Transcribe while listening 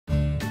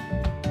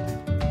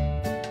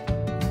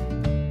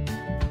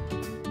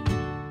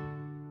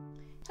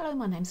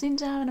Hello, my name's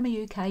Linda and I'm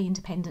a UK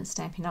independent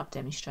Stampin' Up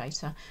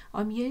demonstrator.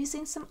 I'm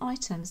using some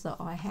items that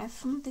I have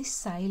from this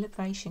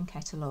Sale-a-bration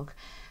catalogue.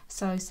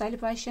 So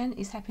Sale-a-bration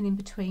is happening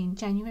between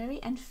January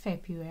and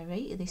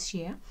February this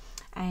year,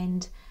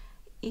 and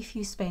if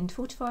you spend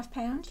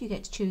 £45 you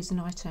get to choose an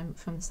item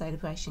from the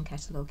Sale-a-bration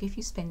catalogue. If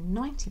you spend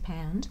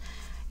 £90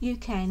 you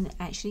can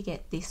actually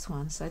get this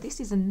one. So this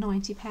is a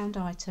 £90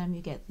 item.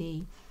 You get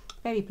the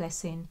Berry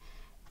Blessing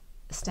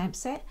stamp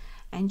set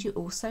and you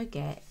also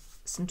get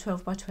some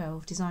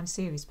 12x12 design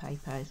series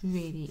paper. It's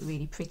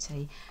really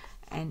pretty,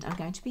 and I'm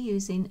going to be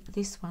using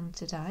this one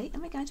today,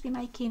 and we're going to be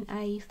making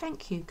a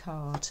thank you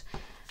card.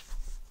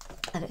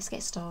 And let's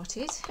get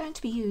started. I'm going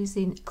to be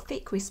using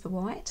thick Whisper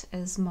White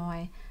as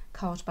my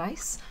card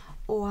base,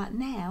 or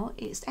now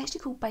it's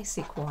actually called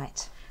Basic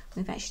White.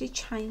 We've actually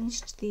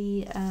changed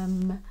the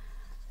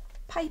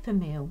paper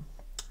mill.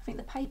 I think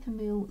the paper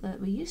mill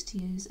that we used to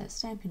use at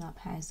Stampin' Up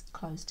has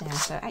closed down.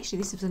 So actually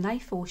this is an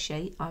A4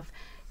 sheet. I've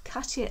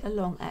cut it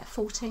along at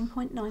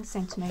 14.9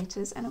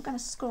 centimetres and I'm going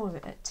to score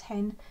it at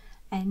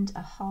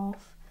 10.5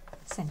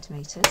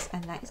 centimetres,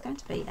 and that is going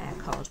to be our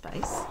card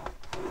base.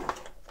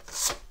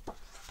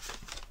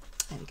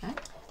 There we go.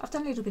 I've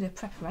done a little bit of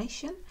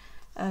preparation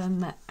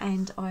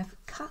and I've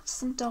cut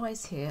some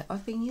dies here.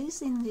 I've been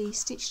using the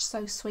Stitched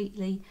So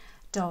Sweetly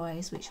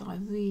dies, which I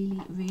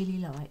really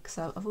like,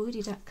 so I've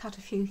already cut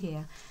a few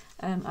here.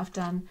 I've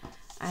done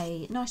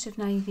a Night of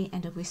Navy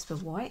and a Whisper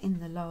White in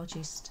the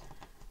largest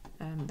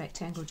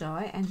rectangle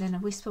die, and then a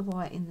Whisper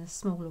White in the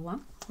smaller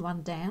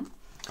one down,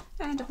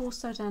 and I've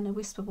also done a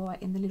Whisper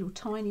White in the little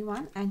tiny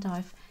one, and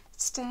I've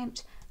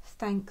stamped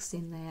thanks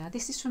in there.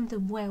 This is from the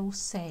Well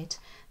Said,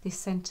 this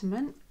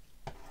sentiment,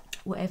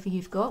 whatever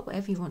you've got,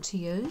 whatever you want to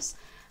use.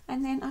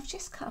 And then I've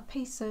just cut a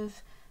piece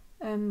of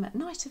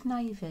Night of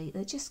Navy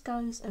that just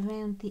goes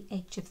around the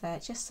edge of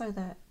that, just so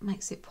that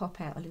makes it pop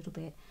out a little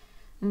bit,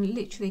 and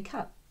literally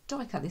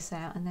die cut this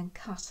out and then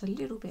cut a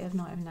little bit of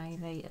Night of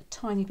Navy, a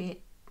tiny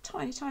bit,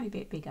 tiny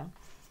bit bigger.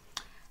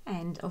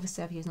 And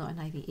obviously I've used Night of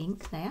Navy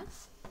ink there.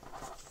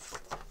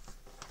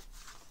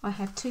 I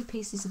have two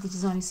pieces of the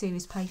designing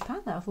series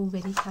paper that I've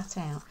already cut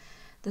out.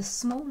 The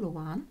smaller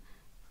one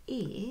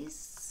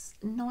is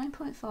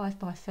 9.5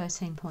 by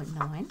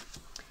 13.9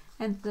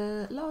 and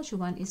the larger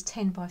one is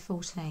 10 by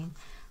 14.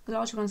 The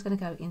larger one's going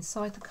to go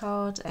inside the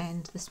card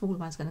and the smaller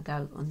one's going to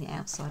go on the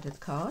outside of the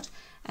card.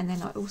 And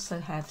then I also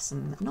have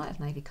some Night of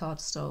Navy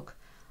cardstock,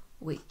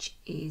 which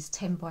is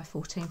 10 by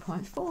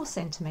 14.4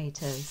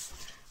 centimetres,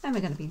 and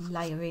we're going to be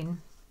layering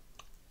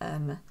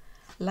the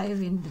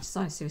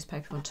design series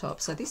paper on top.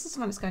 So this is the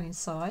one that's going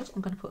inside.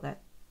 I'm going to put that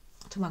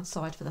to one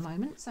side for the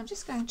moment. So I'm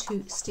just going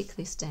to stick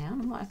this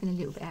down. I might have been a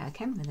little bit out of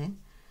camera then.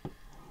 I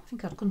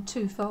think I've gone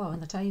too far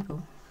on the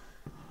table.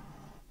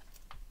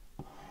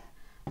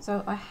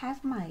 So I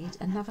have made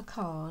another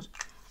card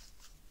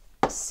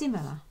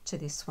similar to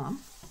this one,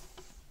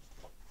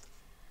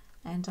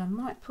 and I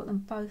might put them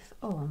both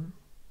on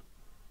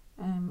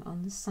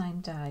the same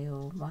day,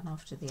 or one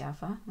after the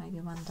other, maybe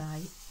one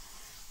day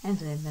and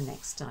then the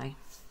next day.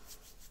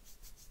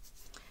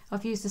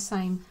 I've used the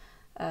same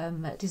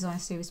design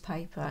series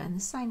paper and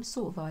the same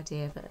sort of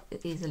idea, but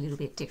it is a little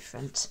bit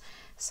different.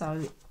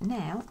 So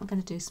now I'm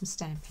going to do some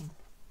stamping.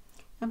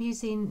 I'm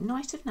using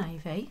Night of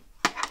Navy,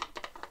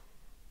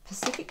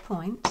 Pacific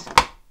Point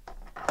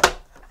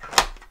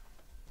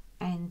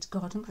and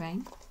Garden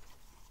Green.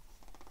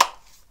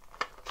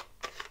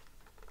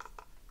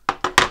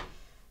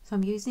 So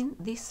I'm using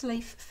this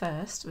leaf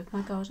first with my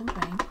Garden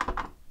Green,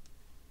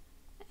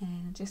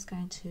 and I'm just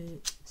going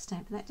to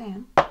stamp that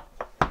down.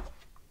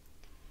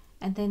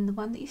 And then the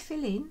one that you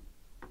fill in,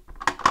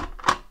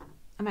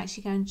 I'm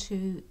actually going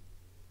to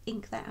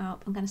ink that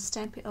up. I'm going to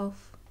stamp it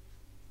off.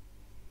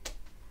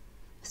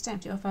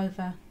 Stamped it off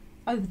over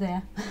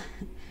there.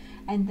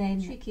 And then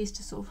the trick is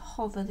to sort of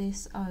hover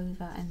this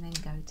over and then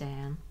go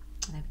down.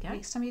 And there we go.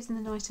 Next I'm using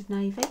the Night of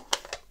Navy,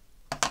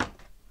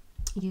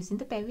 using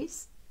the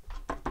berries.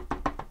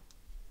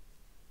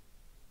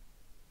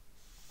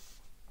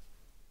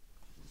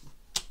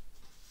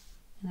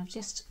 And I've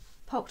just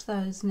popped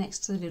those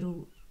next to the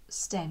little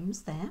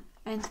stems there.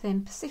 And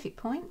then Pacific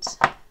Point.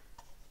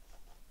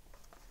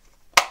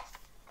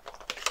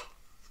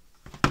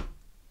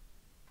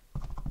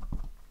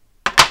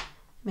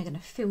 We're going to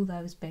fill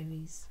those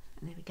berries.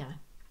 And there we go.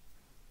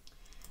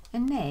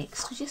 And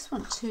next we just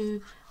want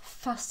to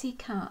fussy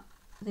cut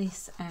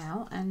this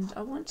out, and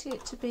I want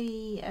it to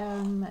be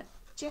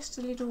just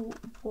a little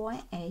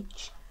white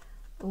edge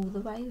all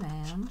the way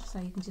around, so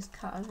you can just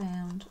cut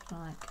around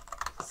like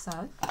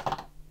so.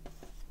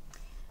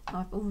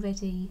 I've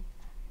already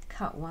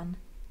cut one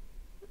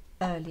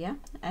earlier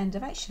and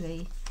I've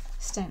actually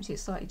stamped it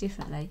slightly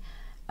differently.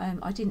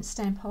 I didn't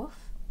stamp off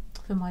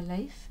for my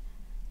leaf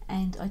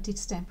and I did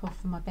stamp off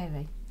for my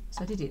berry,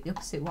 so I did it the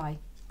opposite way.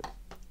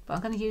 But I'm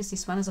going to use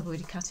this one as I've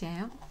already cut it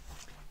out.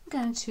 I'm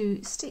going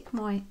to stick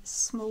my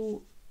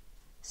small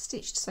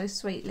Stitched So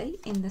Sweetly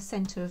in the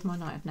centre of my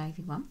Night of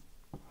Navy one.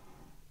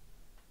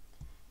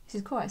 This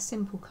is quite a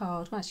simple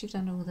card. Once you've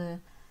done all the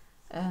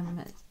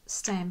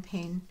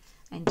stamping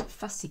and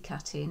fussy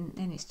cutting,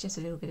 then it's just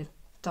a little bit of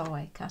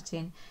die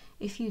cutting.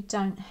 If you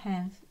don't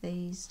have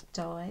these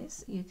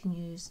dies, you can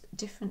use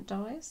different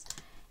dies.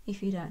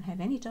 If you don't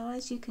have any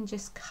dies, you can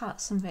just cut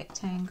some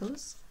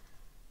rectangles.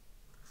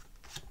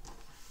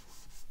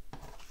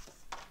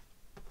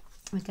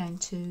 We're going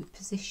to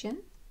position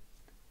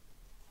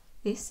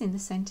this in the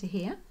centre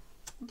here.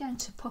 I'm going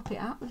to pop it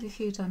up with a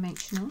few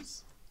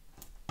dimensionals.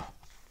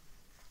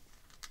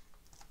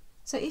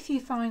 So if you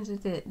find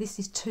that this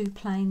is too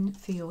plain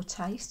for your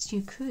taste,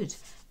 you could,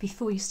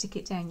 before you stick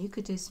it down, you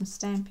could do some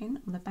stamping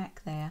on the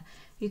back there.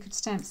 You could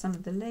stamp some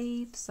of the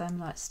leaves,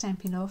 like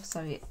stamping off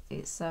so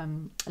it's a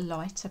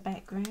lighter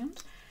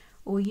background.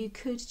 Or you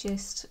could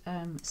just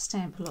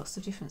stamp lots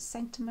of different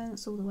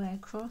sentiments all the way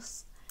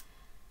across.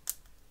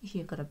 If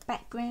you've got a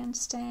background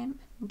stamp,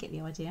 you get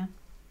the idea.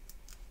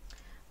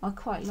 I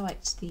quite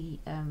liked the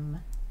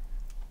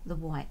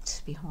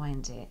white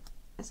behind it,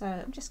 so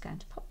I'm just going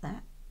to pop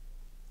that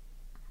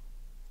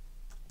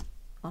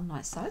on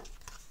like so,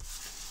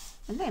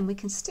 and then we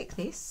can stick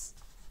this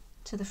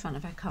to the front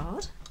of our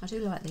card. I do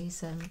like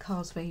these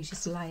cards where you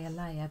just lay a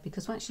layer,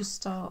 because once you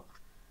start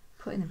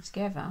putting them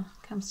together,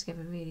 it comes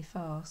together really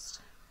fast.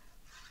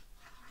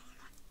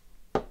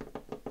 I'm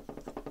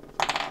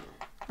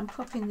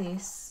popping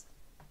this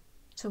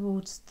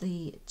towards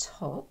the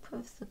top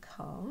of the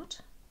card.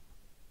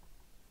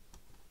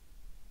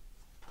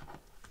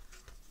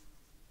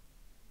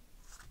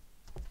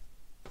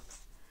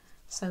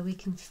 So we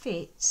can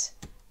fit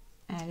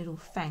our little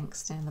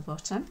thanks down the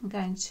bottom. I'm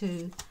going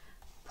to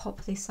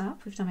pop this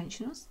up with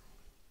dimensionals.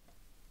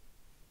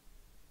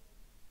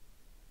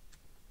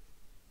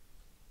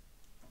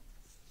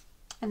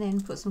 And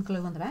then put some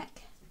glue on the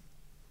back.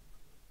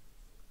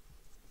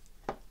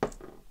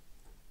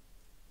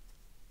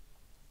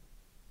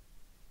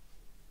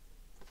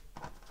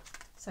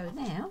 So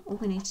now all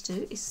we need to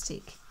do is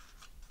stick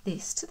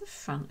this to the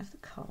front of the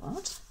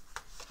card,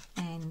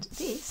 and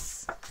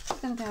this is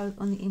going to go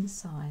on the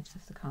inside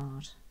of the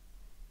card.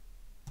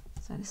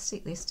 So let's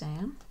stick this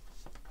down.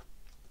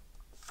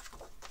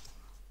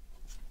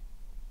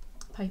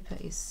 Paper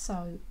is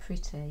so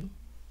pretty.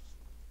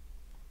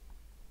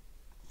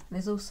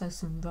 There's also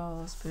some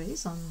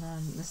raspberries on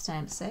the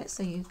stamp set,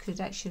 so you could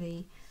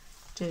actually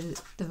do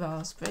the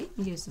raspberry,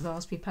 use the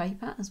raspberry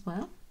paper as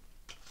well.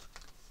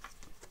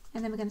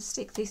 And then we're going to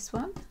stick this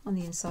one on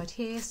the inside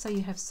here, so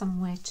you have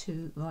somewhere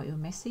to write your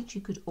message.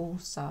 You could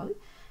also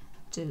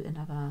do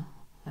another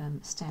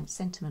stamped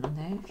sentiment on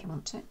there if you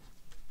want to.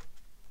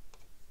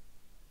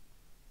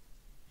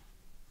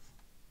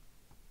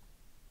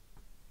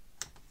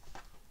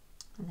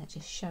 And that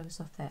just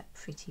shows off that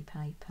pretty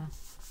paper.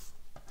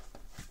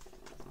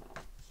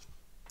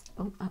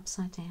 Oh,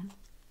 upside down.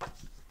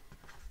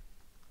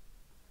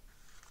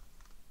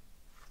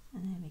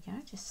 And there we go,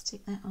 just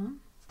stick that on.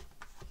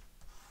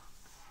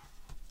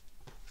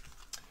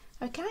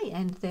 Okay,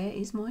 and there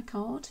is my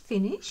card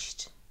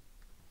finished.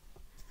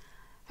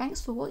 Thanks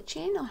for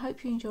watching. I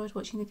hope you enjoyed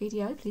watching the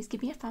video. Please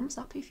give me a thumbs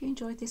up if you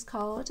enjoyed this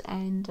card,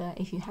 and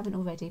if you haven't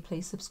already,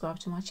 please subscribe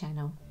to my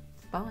channel.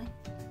 Bye.